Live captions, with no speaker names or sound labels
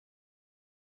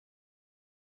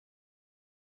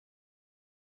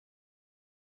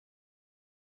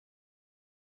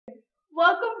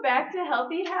Welcome back to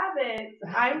Healthy Habits.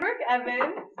 I'm Brooke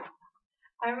Evans.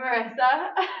 I'm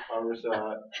Marissa. I'm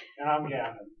Rashad. And I'm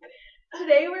Gavin.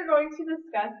 Today we're going to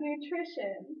discuss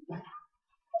nutrition.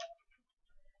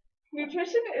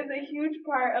 Nutrition is a huge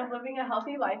part of living a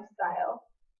healthy lifestyle,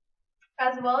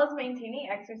 as well as maintaining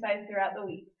exercise throughout the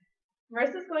week.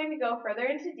 Marissa's going to go further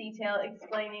into detail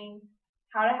explaining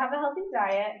how to have a healthy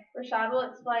diet. Rashad will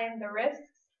explain the risks,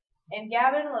 and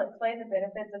Gavin will explain the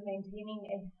benefits of maintaining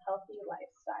a healthy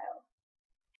lifestyle.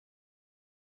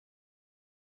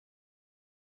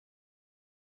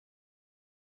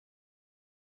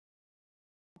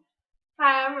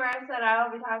 Hi, I'm Marissa, and I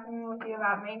will be talking with you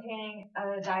about maintaining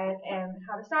a diet and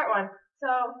how to start one. So,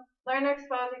 learn to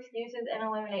expose excuses and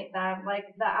eliminate them, like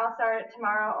the I'll start it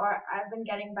tomorrow or I've been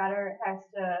getting better has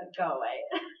to go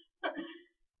away.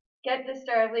 Get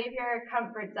disturbed, leave your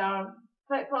comfort zone.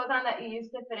 Put clothes on that you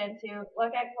used to fit into.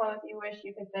 Look at clothes you wish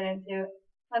you could fit into.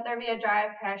 Let there be a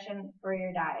drive, passion for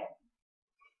your diet.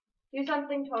 Do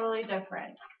something totally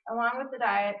different. Along with the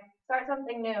diet, start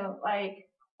something new, like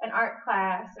an art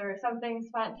class or something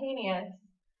spontaneous.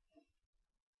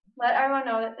 Let everyone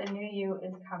know that the new you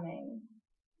is coming.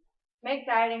 Make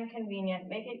dieting convenient.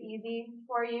 Make it easy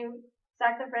for you.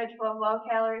 Stock the fridge full of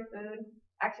low-calorie food,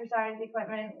 exercise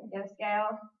equipment, get a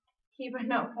scale. Keep a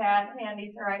notepad handy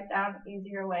to write down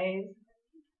easier ways.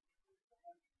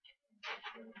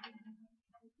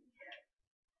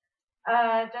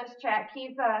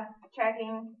 Keep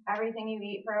tracking everything you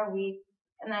eat for a week,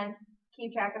 and then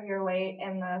keep track of your weight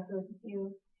and the food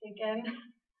you take in.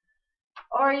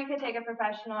 Or you could take a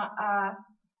professional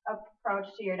approach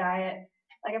to your diet,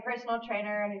 like a personal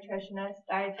trainer, a nutritionist,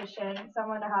 dietitian,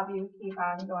 someone to help you keep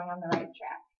on going on the right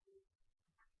track.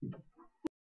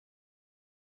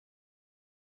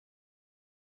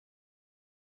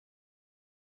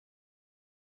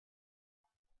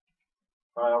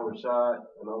 Hi, I'm Rashad,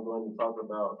 and I'm going to talk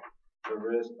about the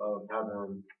risk of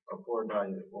having a poor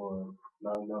diet or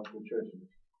not enough nutrition.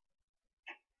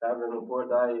 Having a poor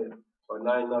diet or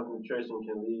not enough nutrition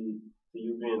can lead to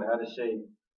you being out of shape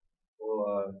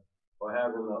or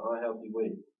having an unhealthy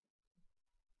weight.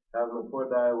 Having a poor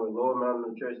diet with low amount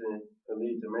of nutrition can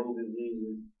lead to many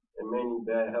diseases and many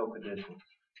bad health conditions.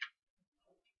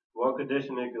 One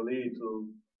condition it can lead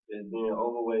to is being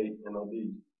overweight and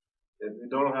obese. If you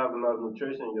don't have enough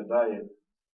nutrition in your diet,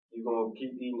 you're going to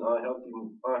keep eating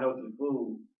unhealthy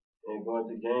food and going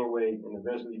to gain weight and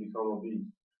eventually become obese.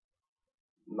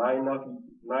 Not enough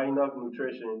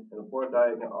nutrition and a poor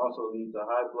diet can also lead to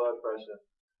high blood pressure,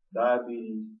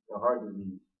 diabetes, and heart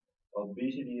disease.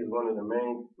 Obesity is one of the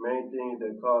main things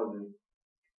that causes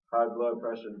high blood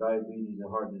pressure, diabetes, and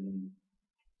heart disease.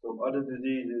 Some other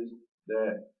diseases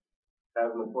that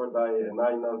having a poor diet and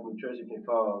not enough nutrition can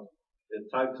cause is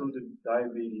type 2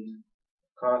 diabetes,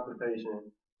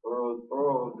 constipation,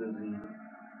 oral disease,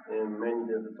 and many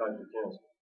different types of cancer.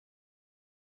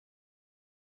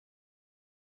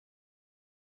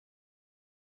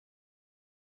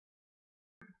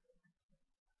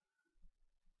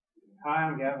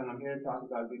 Hi, I'm Gavin. I'm here to talk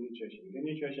about good nutrition. Good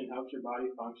nutrition helps your body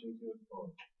function to its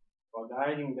fullest. While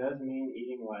dieting does mean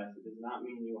eating less, it does not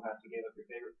mean you will have to give up your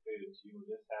favorite foods. You will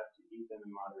just have to eat them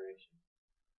in moderation.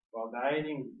 While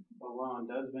dieting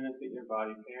alone does benefit your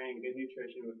body, pairing good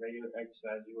nutrition with regular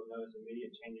exercise, you will notice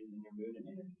immediate changes in your mood and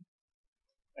energy.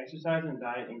 Exercise and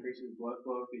diet increases blood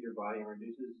flow through your body and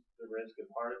reduces the risk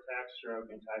of heart attack, stroke,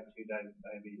 and type 2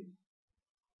 diabetes.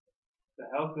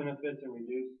 The health benefits and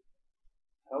reduces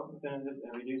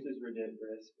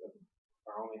risk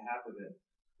are only half of it.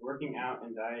 Working out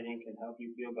and dieting can help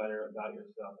you feel better about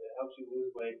yourself. It helps you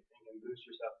lose weight and can boost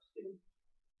your self-esteem.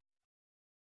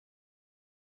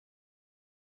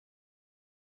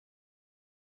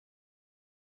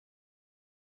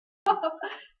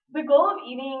 The goal of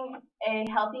eating a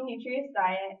healthy, nutritious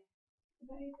diet.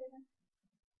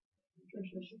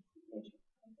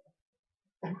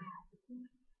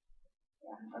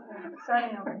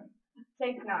 Starting over.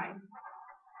 Take 9.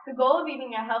 The goal of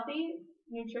eating a healthy,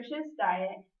 nutritious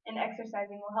diet and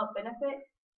exercising will help benefit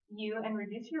you and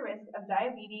reduce your risk of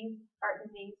diabetes, heart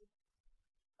disease,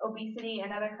 obesity,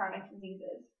 and other chronic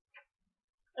diseases.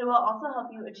 It will also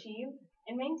help you achieve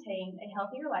and maintain a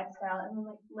healthier lifestyle and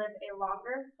live a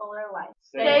longer, fuller life.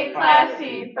 Stay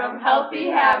classy from Healthy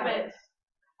Habits.